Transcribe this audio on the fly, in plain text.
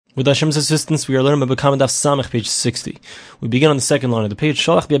With Hashem's assistance, we are learning about Kamadav Samech, page 60. We begin on the second line of the page.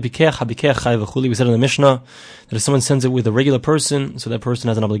 Shalach bi'abikeach habikeach chai v'chuli. We said in the Mishnah that if someone sends it with a regular person, so that person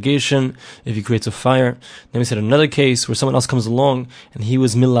has an obligation if he creates a fire. Then we said another case where someone else comes along and he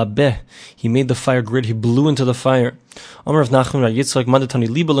was milabeh. He made the fire great. He blew into the fire. Amar Rav Nachman Yitzchak Madatani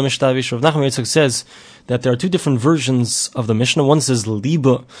Liba Lemishtavish. Rav Nachman Yitzchak says that there are two different versions of the Mishnah. One says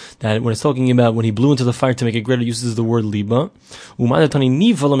Liba, that when it's talking about when he blew into the fire to make it greater, uses the word Liba. Umadatani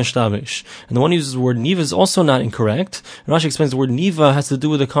Niva Lemishtavish. And the one who uses the word Niva is also not incorrect. And Rashi explains the word Niva has to do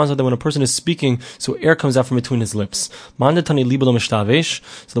with the concept that when a person is speaking, so air comes out from between his lips. Madatani Liba Lemishtavish.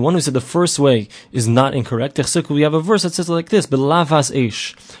 So the one who said the first way is not incorrect. We have a verse that says like this: Belavas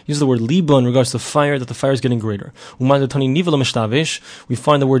Eish. Use the word Liba in regards to fire, that the fire is getting greater. We find the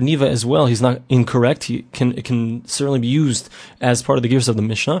word niva as well. He's not incorrect. It can certainly be used as part of the gears of the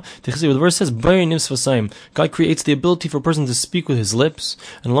Mishnah. The verse says, God creates the ability for a person to speak with his lips,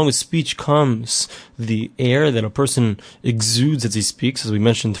 and along with speech comes the air that a person exudes as he speaks, as we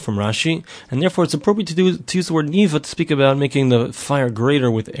mentioned from Rashi, and therefore it's appropriate to use the word niva to speak about making the fire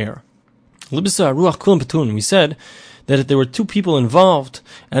greater with air. We said that if there were two people involved,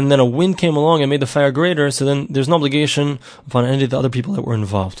 and then a wind came along and made the fire greater, so then there's no obligation upon any of the other people that were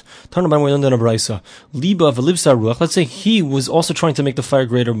involved. Let's say he was also trying to make the fire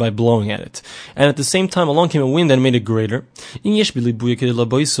greater by blowing at it, and at the same time along came a wind and made it greater.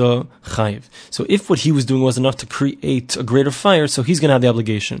 So if what he was doing was enough to create a greater fire, so he's going to have the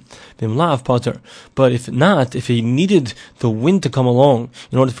obligation. But if not, if he needed the wind to come along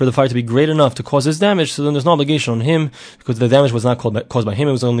in order for the fire to be great enough to cause his damage, so then there's no obligation on him, because the damage was not caused by him,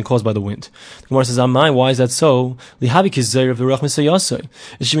 it was only caused by the wind. The Gemara says, Amai, why is that so? It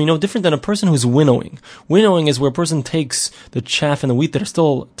should be no different than a person who's winnowing. Winnowing is where a person takes the chaff and the wheat that are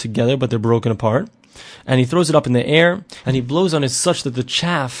still together, but they're broken apart, and he throws it up in the air, and he blows on it such that the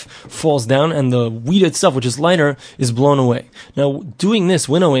chaff falls down, and the wheat itself, which is lighter, is blown away. Now, doing this,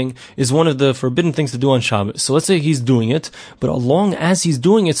 winnowing, is one of the forbidden things to do on Shabbos. So let's say he's doing it, but along as he's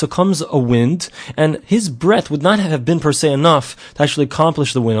doing it, so comes a wind, and his breath would not have been per se enough to actually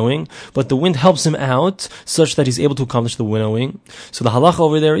accomplish the winnowing, but the wind helps him out, such that he's able to accomplish the winnowing. So the halacha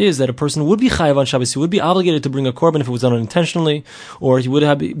over there is that a person would be chayav on Shabbos, he would be obligated to bring a korban if it was done unintentionally, or he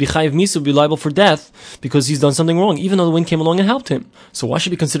would be chayav misa, be liable for death, because he's done something wrong, even though the wind came along and helped him. So why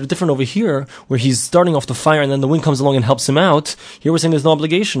should it be considered different over here, where he's starting off the fire and then the wind comes along and helps him out? Here we're saying there's no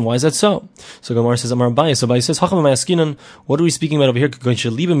obligation. Why is that so? So Gemara says, Amar Abaye. So Abaye says, what are we speaking about over here?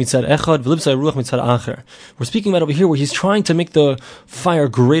 We're speaking about over here where he's trying to make the fire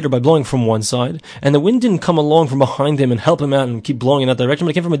greater by blowing from one side, and the wind didn't come along from behind him and help him out and keep blowing in that direction,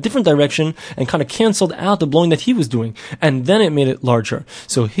 but it came from a different direction and kind of canceled out the blowing that he was doing, and then it made it larger.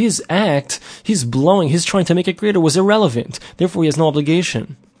 So his act, his blowing, his trying to make it greater was irrelevant. Therefore, he has no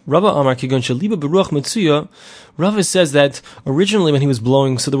obligation. Rava Amar Kigon Shaliba Beruach Metzuya. Rava says that originally when he was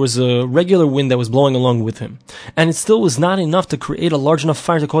blowing, so there was a regular wind that was blowing along with him, and it still was not enough to create a large enough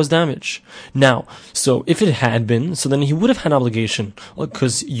fire to cause damage. Now, so if it had been, so then he would have had an obligation,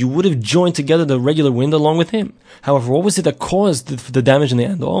 because you would have joined together the regular wind along with him. However, what was it that caused the damage in the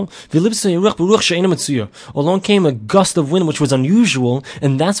end all? Along came a gust of wind which was unusual,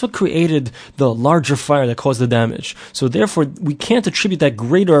 and that's what created the larger fire that caused the damage. So therefore, we can't attribute that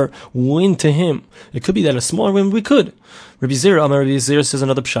greater wind to him. It could be that a smaller wind we could. Rabbi Zera says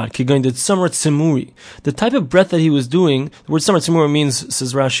another pshat. Kigoin did samar tzimuri. The type of breath that he was doing, the word samar tzimuri means,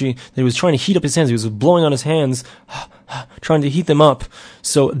 says Rashi, that he was trying to heat up his hands. He was blowing on his hands, trying to heat them up.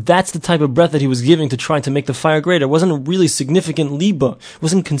 So that's the type of breath that he was giving to try to make the fire greater. It wasn't a really significant liba. It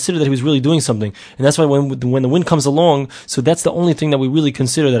wasn't considered that he was really doing something. And that's why when the wind comes along, so that's the only thing that we really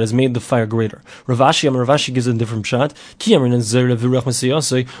consider that has made the fire greater. Ravashi gives a different pshat.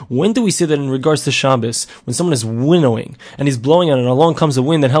 When do we say that in regards to Shabbos? When someone is winnowing, and he's blowing on it, and along comes a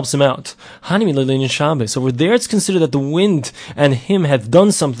wind that helps him out. Over there it's considered that the wind and him have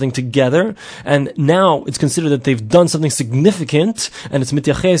done something together, and now it's considered that they've done something significant, and it's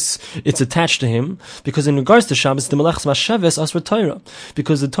mityaches, it's attached to him, because in regards to Shabbos, the melachs mashaves asra Torah,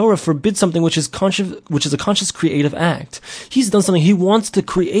 because the Torah forbids something which is a conscious creative act. He's done something, he wants to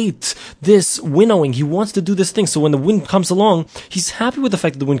create this winnowing, he wants to do this thing, so when the wind comes along, he's happy with the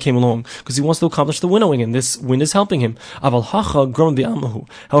fact that the wind came along, because he wants to accomplish the winnowing, and this wind is helping him.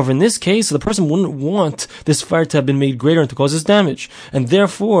 However, in this case, the person wouldn't want this fire to have been made greater and to cause his damage, and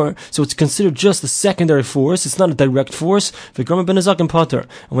therefore, so it's considered just a secondary force, it's not a direct force. And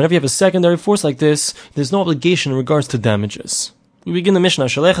whenever you have a secondary force like this, there's no obligation in regards to damages. We begin the Mishnah.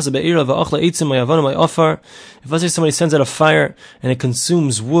 If let's say somebody sends out a fire and it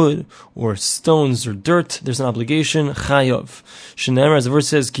consumes wood or stones or dirt, there's an obligation, chayav. Shenamar, as the verse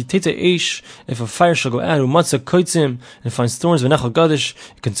says, Ki tete eish, if a fire shall go out, umatza koitzim, and finds thorns, v'nechal gadish,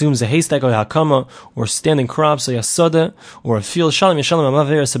 it consumes a haystack or a hakama, or standing crops, a yasada, or a field, shalim yashalim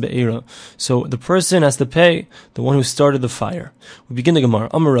amaver sabe'era. So the person has to pay the one who started the fire. We begin the Gemara.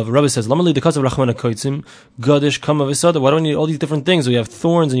 Amar Rav. Rabbi says, Lamali the of Rachmana koitzim, gadish, kama v'sada. Why do we need all these different things? So you have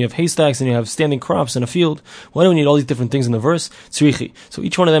thorns and you have haystacks and you have standing crops in a field. Why do we need all these different things in the verse? Tzrichi. So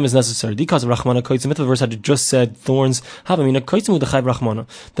each one of them is necessary. Because of Rachmana koitzim, if the verse had just said thorns, havamina koitzim with the chayv Rachmana.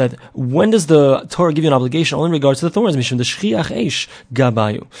 That when does the Torah give you an obligation? Only in regards to the thorns. Mishum the shchiach eish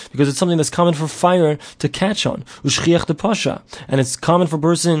gabayu. Because it's something that's common for fire to catch on. Ushchiach the pasha. And it's common for a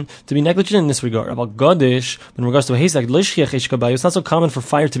person to be negligent in this regard. About gadish, in regards to a haystack, lo shchiach eish gabayu. It's not so common for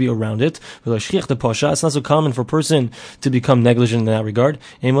fire to be around it. Shchiach the pasha. It's not so common for a person to become negligent in that regard.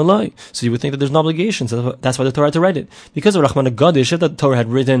 So you would think that there's an obligation. So that's why the Torah had to write it. Because of Rachmana Gadish, if the Torah had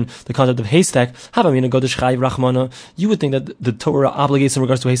written the concept of haystack, Havamina Gadish Chayv Rachmana, you would think that the Torah obligates in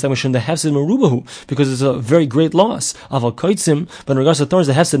regards to haystack, Mishum the Hefsid Merubahu, because it's a very great loss. Aval Koitzim, but in regards to thorns,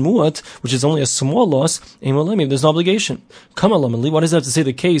 the Hefsid Muat, which is only a small loss, there's no obligation. Kamalamali, what does that have to say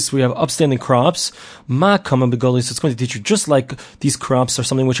the case? We have upstanding crops. Ma Kama Begoli, so it's going to teach you just like these crops are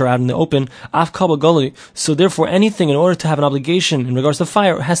something which are out in the open. Af Kabagoli, so therefore anything in order to have an obligation in regards to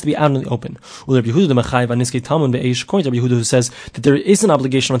fire, it has to be out in the open. According to Yehuda, who says that there is an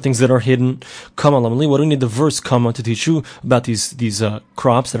obligation on things that are hidden. What do we need the verse Kama to teach you about these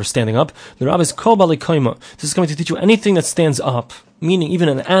crops that are standing up? The Rabbis is Kol Bali Kaima. This is going to teach you anything that stands up, meaning even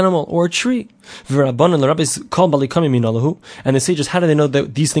an animal or a tree. And the sages, how do they know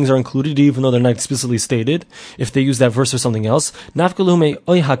that these things are included even though they're not explicitly stated? If they use that verse or something else, they learn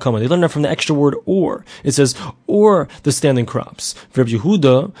that from the extra word or. It says or the standing crops. Rabbi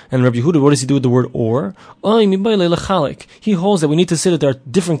Yehuda, what does he do with the word or? He holds that we need to say that there are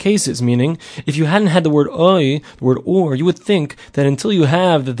different cases, meaning if you hadn't had the word the word or, you would think that until you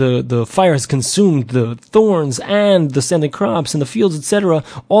have the fire has consumed the thorns and the standing crops and the fields, etc.,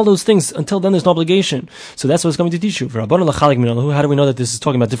 all those things, until then there's no obligation. So that's what it's coming to teach you. How do we know that this is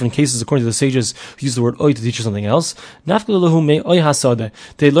talking about different cases according to the sages who use the word oy to teach you something else? They learn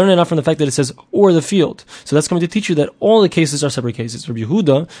it not from the fact that it says or the field. So that's coming to teach you that all the cases are separate cases. Rabbi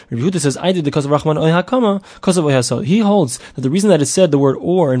Yehuda says, I did because of Rahman oy hakama, because of oy hasad. He holds that the reason that it said the word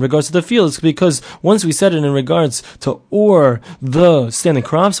or in regards to the field is because once we said it in regards to or the standing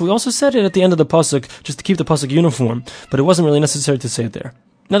crops, we also said it at the end of the pasuk just to keep the pasuk uniform, but it wasn't really necessary to say it there.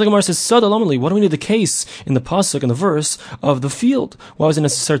 Now the Gemara says, Sada Lamali, what do we need the case in the pasuk, in the verse of the field? Why was it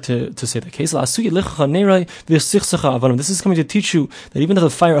necessary to say the case? This is coming to teach you that even if the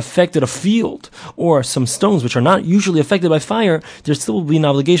fire affected a field or some stones which are not usually affected by fire, there still will be an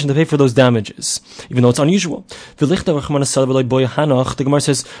obligation to pay for those damages, even though it's unusual. The Gemara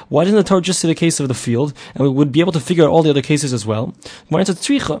says, why didn't the Torah just say the case of the field, and we would be able to figure out all the other cases as well? The Gemara says,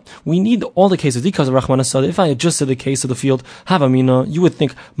 we need all the cases because of Rahman Asad. If I had just said the case of the field, Havamina, you would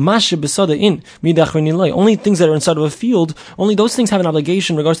think only things that are inside of a field, only those things have an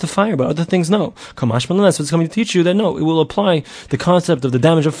obligation in regards to fire, but other things no. Kamash Malanas, it's coming to teach you that no, it will apply, the concept of the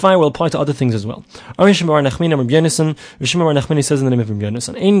damage of fire will apply to other things as well. Rishon Bar Nachmani says in the name of Rabbi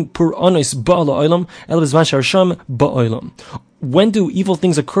Yonasan, Ein pur anos ba'al ha'olam, el b'zman she'arsham ba'olam. When do evil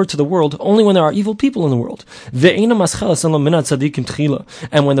things occur to the world? Only when there are evil people in the world.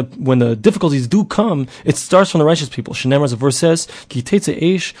 And when the difficulties do come, it starts from the righteous people. Shenamar, as the verse says,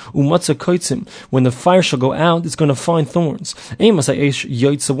 when the fire shall go out, it's going to find thorns. When does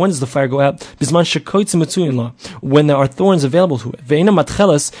the fire go out? When there are thorns available to it.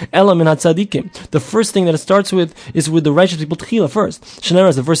 The first thing that it starts with is with the righteous people first. Shenamar,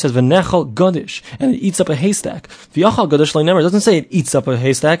 as the verse says, and it eats up a haystack. It doesn't say it eats up a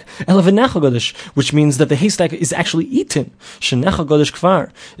haystack, which means that the haystack is actually eaten.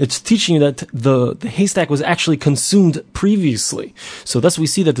 It's teaching you that the haystack was actually consumed previously. So thus we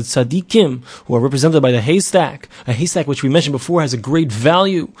see that the tzaddikim, who are represented by the haystack, a haystack which we mentioned before has a great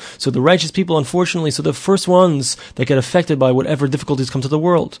value. So the righteous people, unfortunately, so the first ones that get affected by whatever difficulties come to the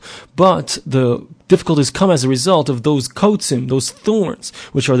world. But the difficulties come as a result of those kotzim, those thorns,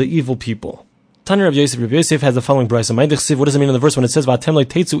 which are the evil people. Tanya Rav Yosef has the following brayso. What does it mean in the verse when it says "V'atem lo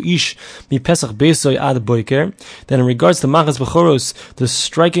tetzu ish mi pesach beisoy ad boiker"? Then in regards to machas b'choros, the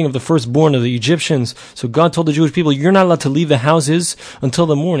striking of the firstborn of the Egyptians, so God told the Jewish people, you're not allowed to leave the houses until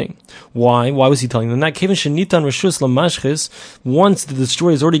the morning. Why? Why was He telling them that? Kevin shenitan reshus lamashchis. Once the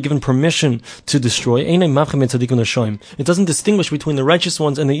destroyer has already given permission to destroy, it doesn't distinguish between the righteous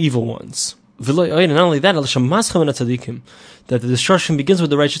ones and the evil ones. And not only that, that the destruction begins with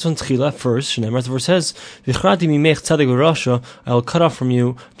the righteous ones at first. The verse says, I will cut off from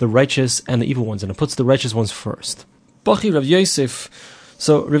you the righteous and the evil ones, and it puts the righteous ones first. Bachi Rav Yosef.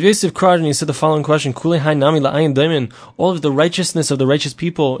 So Rav Yosef cried and he said the following question: all of the righteousness of the righteous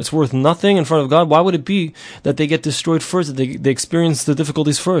people, it's worth nothing in front of God. Why would it be that they get destroyed first, that they experience the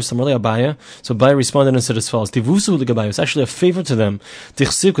difficulties first? So Abaya responded and said as follows: it's actually a favor to them.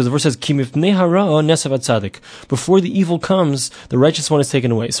 Because the verse says, before the evil comes, the righteous one is taken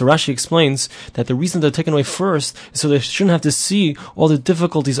away. So Rashi explains that the reason they're taken away first is so they shouldn't have to see all the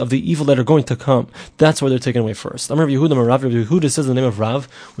difficulties of the evil that are going to come. That's why they're taken away first. Rav Yehuda says in the name of Rav.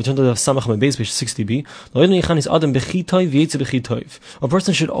 We turn to the Samach Mebez, page 60b. A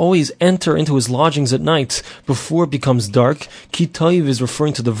person should always enter into his lodgings at night before it becomes dark. Kitayv is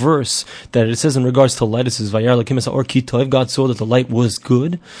referring to the verse that it says in regards to light. It says, Vayar Lakim or Kitayv, God saw that the light was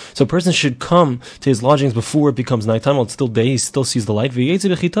good. So a person should come to his lodgings before it becomes nighttime. While it's still day, he still sees the light.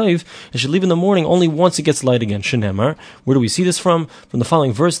 And should leave in the morning only once it gets light again. Shenemar. Where do we see this from? From the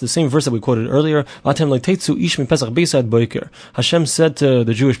following verse, the same verse that we quoted earlier. Hashem said to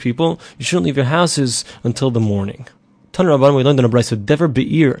the Jewish people, you shouldn't leave your houses until the morning. Tan Rabban, we learned in a brayso, Dever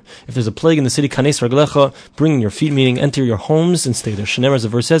Be'ir, if there's a plague in the city, Kanes Raglecha, bring your feet, meaning enter your homes and stay there. Shenemar, as the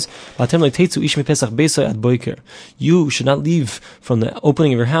verse says, you should not leave from the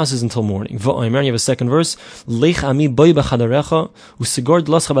opening of your houses until morning. You have a second verse,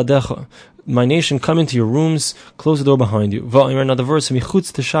 my nation, come into your rooms, close the door behind you. Another verse,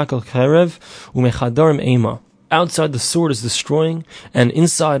 outside the sword is destroying, and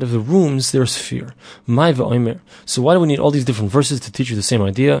inside of the rooms there's fear. So why do we need all these different verses to teach you the same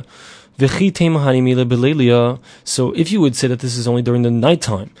idea? So if you would say that this is only during the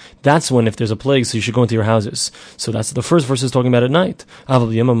nighttime, that's when if there's a plague, so you should go into your houses. So that's the first verse is talking about at night.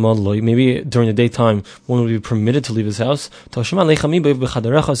 Maybe during the daytime, one would be permitted to leave his house. So that's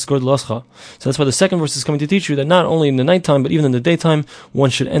why the second verse is coming to teach you that not only in the nighttime, but even in the daytime,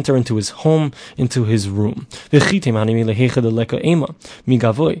 one should enter into his home, into his room. And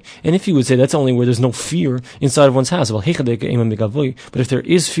if you would say that's only where there's no fear inside of one's house, but if there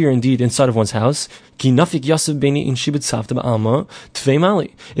is fear indeed inside of one's house, if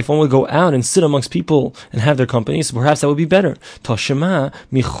one would go out and sit amongst people and have their company, so perhaps that would be better. That's why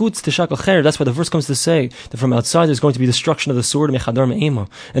the verse comes to say that from outside there's going to be destruction of the sword, and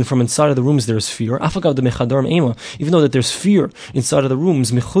from inside of the rooms there is fear. Even though that there's fear inside of the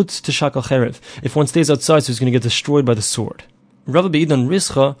rooms, if one stays outside, so he's going to get destroyed by the sword. Rava be'idan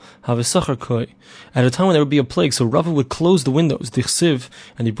rischa have a sachar koi. At a time when there would be a plague, so Rava would close the windows, dichsiv,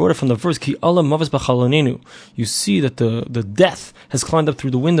 and he brought it from the verse, ki Allah mavas b'chalonenu. You see that the death has climbed up through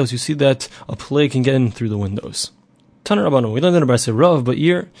the windows. You see that a plague can get in through the windows. Taner Rabbanu, we learned in the Brayso, Rav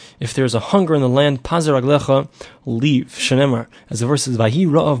Ba'ir, if there is a hunger in the land, Pazer Raglecha, leave. Shenemar, as the verse says, Vahi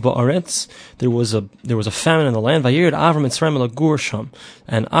Ra'av Ba'aretz, there was a famine in the land. Vayir Avram Mitzrayim Elagur Sham,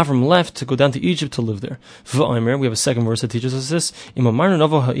 and Avram left to go down to Egypt to live there. V'Omer, we have a second verse that teaches us this. Imamarnu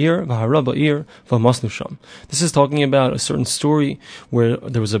Navo Ha'ir V'Hara Ba'ir V'Masnu Sham. This is talking about a certain story where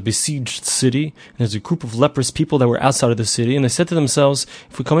there was a besieged city, and there's a group of leprous people that were outside of the city, and they said to themselves,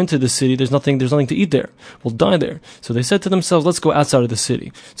 if we come into the city, there's nothing to eat there. We'll die there. So they said to themselves, let's go outside of the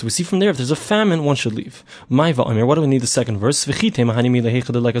city. So we see from there, if there's a famine, one should leave. What do we need the second verse?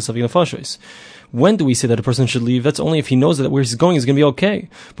 When do we say that a person should leave? That's only if he knows that where he's going is going to be okay.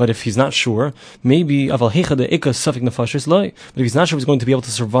 But if he's not sure, maybe, but if he's not sure if he's going to be able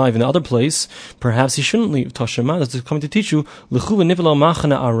to survive in the other place, perhaps he shouldn't leave. Tashema, that's coming to teach you.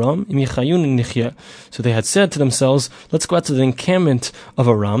 So they had said to themselves, let's go out to the encampment of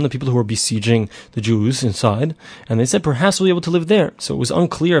Aram, the people who were besieging the Jews inside, and they said perhaps we'll be able to live there. So it was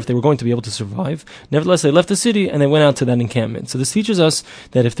unclear if they were going to be able to survive. Nevertheless, they left the city and they went out to that encampment. So this teaches us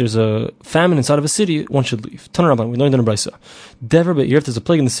that if there's a famine inside of a city, one should leave. Taner Rabban, we learned in a brayso. Dever be'ir, if there's a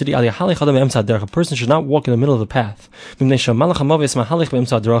plague in the city, a person should not walk in the middle of the path.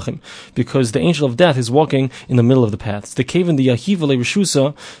 Because the angel of death is walking in the middle of the paths. The cave in the Yahiva le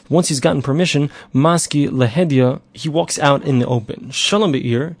Rishusa, once he's gotten permission, Maski lehedia, he walks out in the open. Shalom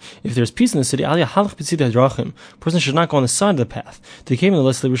be'ir, if there's peace in the city, person should not go on the side of the path. The cave in the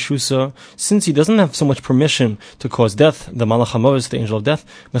Leslie Rishusa, since he doesn't have so much permission to cause death, the Malach HaMavis, the angel of death,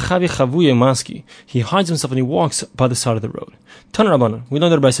 Mechavi Chavuye Maski, Dardiki. He hides himself and he walks by the side of the road. Tan Rabbanan, we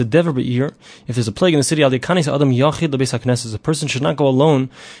learned that by Dever Be'ir, if there's a plague in the city, Adam Yachid Lebeis HaKnesses, a person should not go alone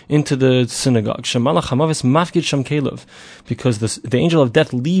into the synagogue. Shemalach Hamavis Mafkid Sham Kelev, because the angel of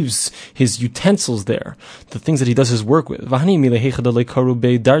death leaves his utensils there, the things that he does his work with. That's only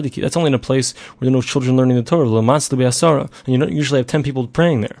in a place where there are no children learning the Torah, and you don't usually have 10 people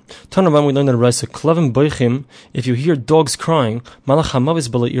praying there. Tan Rabbanan, we learned that Raisa Klavim Boichim, if you hear dogs crying, Malach Hamavis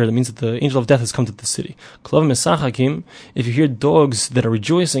Balair, that means that the angel of death has come to the city. Klavim Esachakim, if you hear dogs that are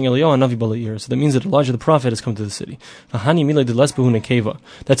rejoicing, Eliyahu Navi Balair, so that means that Elijah the prophet has come to the city. That's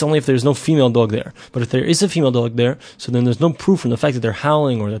only if there's no female dog there. But if there is a female dog there, so then there's no proof from the fact that they're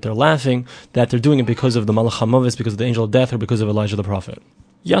howling or that they're laughing, that they're doing it because of the Malach HaMavis, because of the angel of death, or because of Elijah the prophet.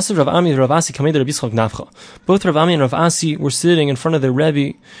 Yasser Rav Ami and Rav Asi Kamei Rabbi Yitzchak Nafcha. Both Rav Ami and Rav Asi were sitting in front of their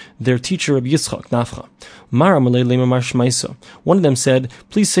Rebbe, their teacher Rabbi Yitzchak Nafcha. One of them said,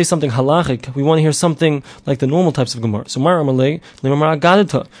 please say something halachic. We want to hear something like the normal types of Gemara. So and the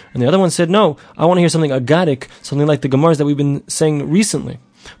other one said, no, I want to hear something agadic, something like the Gemaras that we've been saying recently.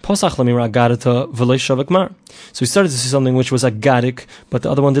 So he started to say something which was agadic, but the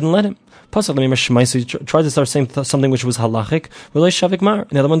other one didn't let him. So he tried to start saying something which was halachic, and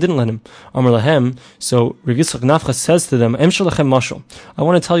the other one didn't let him. So Rav Yitzchak Nafcha says to them, I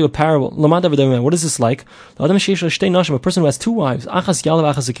want to tell you a parable. What is this like? A person who has two wives, a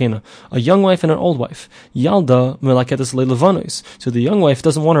young wife and an old wife. So the young wife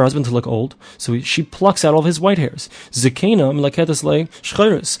doesn't want her husband to look old, so she plucks out all of his white hairs. The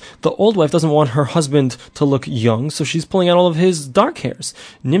old wife doesn't want her husband to look young, so she's pulling out all of his dark hairs.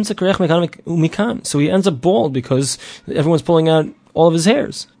 So he ends up bald because everyone's pulling out all of his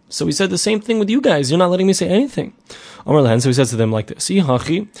hairs. So he said the same thing with you guys. You're not letting me say anything. So he says to them like this: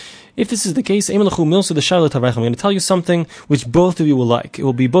 if this is the case, I'm going to tell you something which both of you will like. It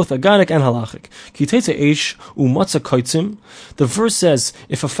will be both agadic and halachic. The verse says,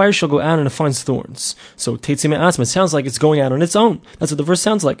 if a fire shall go out and it finds thorns. So it sounds like it's going out on its own. That's what the verse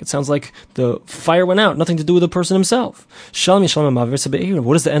sounds like. It sounds like the fire went out, nothing to do with the person himself. What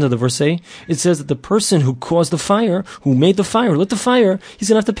does the end of the verse say? It says that the person who caused the fire, who made the fire, lit the fire, he's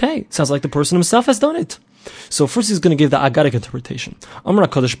going to have to pay. It sounds like the person himself has done it. So first he's going to give the agadic interpretation. Amar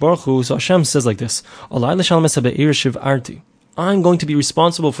HaKadosh Baruch Hu, so Hashem says like this: I'm going to be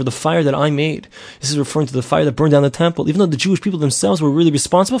responsible for the fire that I made. This is referring to the fire that burned down the temple. Even though the Jewish people themselves were really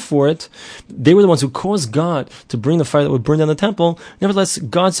responsible for it, they were the ones who caused God to bring the fire that would burn down the temple. Nevertheless,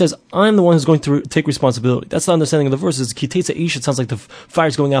 God says, I'm the one who's going to take responsibility. That's the understanding of the verse. It sounds like the fire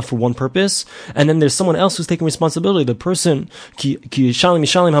is going out for one purpose, and then there's someone else who's taking responsibility. The person, the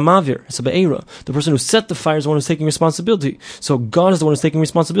person who set the fire is the one who's taking responsibility. So God is the one who's taking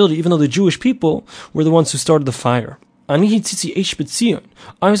responsibility, even though the Jewish people were the ones who started the fire. I was the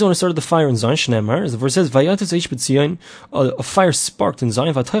one who started the fire in Zion, Shneimar, as the verse says, a fire sparked in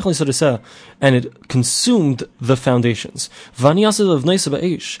Zion, and it consumed the foundations.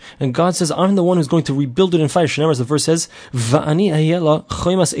 And God says, I'm the one who's going to rebuild it in fire, Shneimar, as the verse says,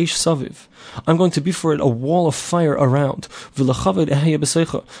 I'm going to be for it a wall of fire around. I'm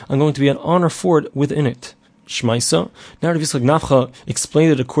going to be an honor for it within it. Shmaisa. Now Rav Yitzchak Nafcha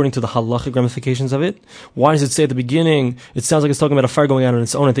explained it according to the halachic ramifications of it. Why does it say at the beginning, it sounds like it's talking about a fire going out on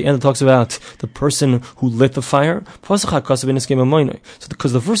its own. At the end it talks about the person who lit the fire. So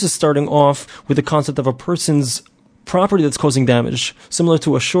because the verse is starting off with the concept of a person's property that's causing damage, similar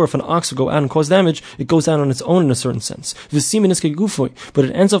to a shore. If an ox would go out and cause damage, it goes out on its own in a certain sense. But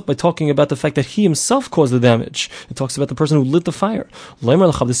it ends up by talking about the fact that he himself caused the damage. It talks about the person who lit the fire.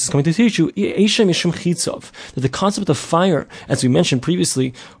 This is coming to teach you that the concept of fire, as we mentioned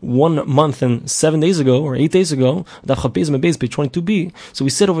previously, 1 month and 7 days ago, or 8 days ago, page 22b, so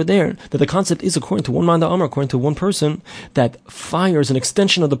we said over there that the concept is, according to one man Amar, according to one person, that fire is an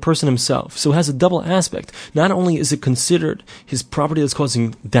extension of the person himself. So it has a double aspect. Not only is it considered his property that's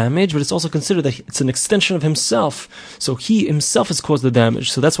causing damage, but it's also considered that it's an extension of himself. So he himself has caused the damage.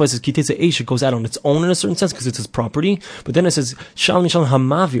 So that's why it says Kitetse Eish, it goes out on its own in a certain sense because it's his property. But then it says Shalom Shalom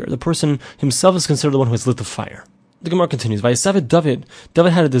Hamavir, the person himself is considered the one who has lit the fire. The Gemara continues. David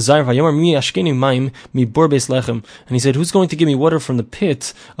had a desire. And he said, who's going to give me water from the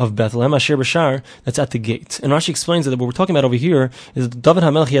pit of Bethlehem, Asher Bashar, that's at the gate? And Rashi explains that what we're talking about over here is that David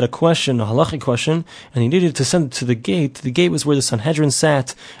HaMelech, he had a question, a halachic question, and he needed to send it to the gate. The gate was where the Sanhedrin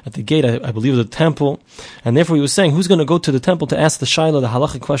sat. At the gate, I believe, of the temple. And therefore he was saying, who's going to go to the temple to ask the Shiloh, the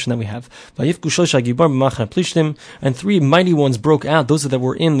halachic question that we have? And 3 mighty ones broke out, those that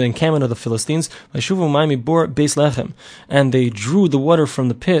were in the encampment of the Philistines. Bethlehem, and they drew the water from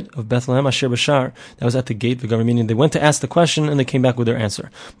the pit of Bethlehem Asher Bashar that was at the gate. Meaning they went to ask the question and they came back with their answer.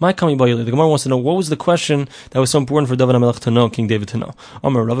 The Gemara wants to know what was the question that was so important for David HaMelech to know, King David to know.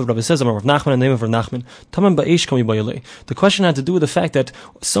 Rabbi says, Rav Nachman, in the name of Rav Nachman, the question had to do with the fact that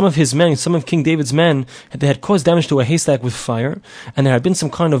some of his men, some of King David's men, they had caused damage to a haystack with fire, and there had been some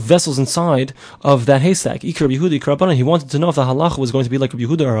kind of vessels inside of that haystack. He wanted to know if the halacha was going to be like Rabbi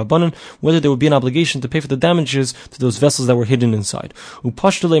Yehuda or Rabbanan, whether there would be an obligation to pay for the damages to those vessels that were hidden inside.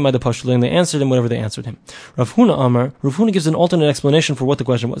 And they answered him whatever they answered him. Rav Huna gives an alternate explanation for what the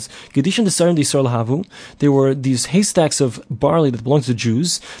question was. There were these haystacks of barley that belonged to the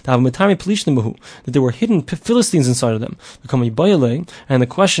Jews, that there were hidden Philistines inside of them. And the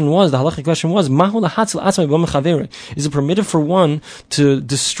question was, the halachic question was, is it permitted for one to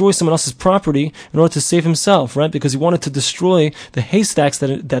destroy someone else's property in order to save himself, right? Because he wanted to destroy the haystacks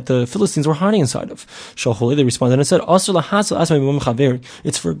that the Philistines were hiding inside of. They responded and said,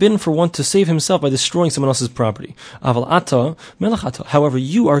 it's forbidden for one to save himself by destroying someone else's property. However,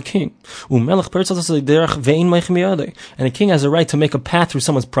 you are king. And a king has a right to make a path through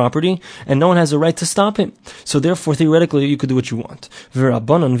someone's property, and no one has a right to stop him. So therefore, theoretically, you could do what you want.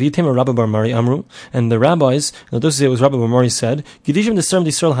 And the rabbis, those who say it was Rabbi Bar Mari said,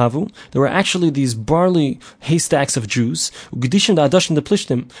 there were actually these barley haystacks of Jews, and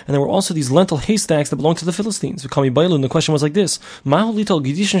there were also these lentil haystacks that belonged to the Philistines. And the question was like this: what would be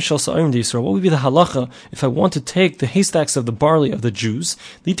the halacha if I want to take the haystacks of the barley of the Jews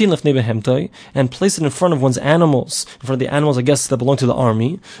and place it in front of one's animals, in front of the animals, I guess, that belong to the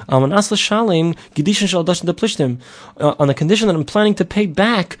army, on the condition that I'm planning to pay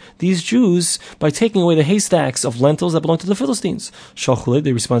back these Jews by taking away the haystacks of lentils that belong to the Philistines?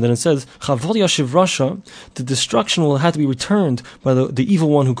 They responded and said, the destruction will have to be returned by the evil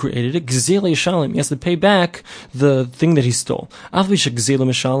one who created it. He has to pay back the thing that he stole.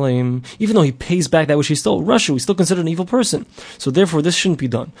 Even though he pays back that which he stole, Russia, he's still considered an evil person. So therefore, this shouldn't be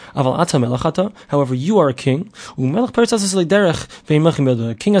done. However, you are a king.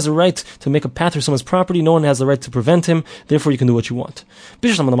 The king has a right to make a path through someone's property. No one has the right to prevent him. Therefore, you can do what you want.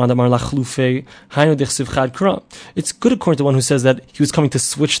 It's good according to one who says that he was coming to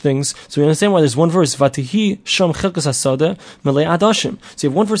switch things. So we understand why there's one verse, so you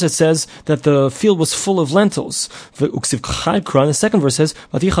have one verse that says that the field was full of lentils. And the second verse says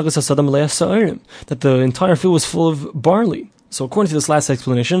that the entire field was full of barley. So according to this last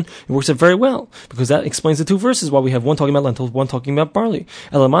explanation, it works out very well, because that explains the two verses, why we have one talking about lentils, one talking about barley.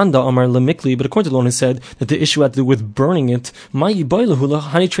 But according to the one who said that the issue had to do with burning it, what do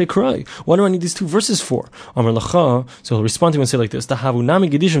I need these two verses for? So he'll respond to him and say like this: there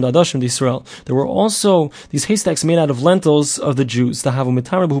were also these haystacks made out of lentils of the Jews,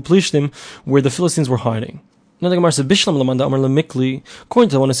 where the Philistines were hiding. Now the Gemara says, according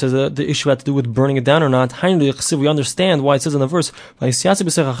to the one who says that the issue had to do with burning it down or not, we understand why it says in the verse that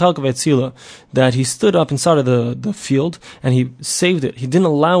he stood up inside of the field and he saved it. He didn't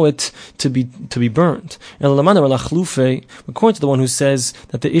allow it to be burned. And according to the one who says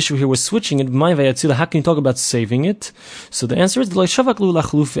that the issue here was switching it, how can you talk about saving it? So the answer is, he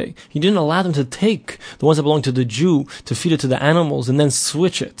didn't allow them to take the ones that belong to the Jew to feed it to the animals and then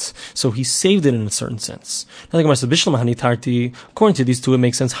switch it. So he saved it in a certain sense. According to these two, it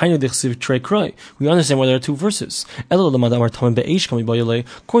makes sense. We understand why there are two verses. According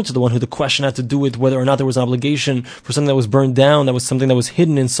to the one who the question had to do with whether or not there was an obligation for something that was burned down, that was something that was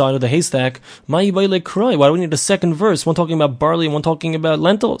hidden inside of the haystack. Why do we need a second verse? One talking about barley and one talking about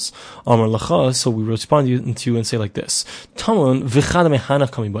lentils. So we respond to you and say like this: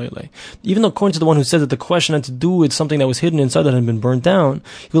 even though according to the one who said that the question had to do with something that was hidden inside that had been burned down,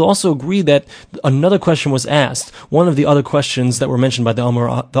 he will also agree that another question was asked, one of the other questions that were mentioned by the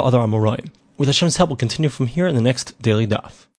other Amoraim. With Hashem's help, we'll continue from here in the next daily daf.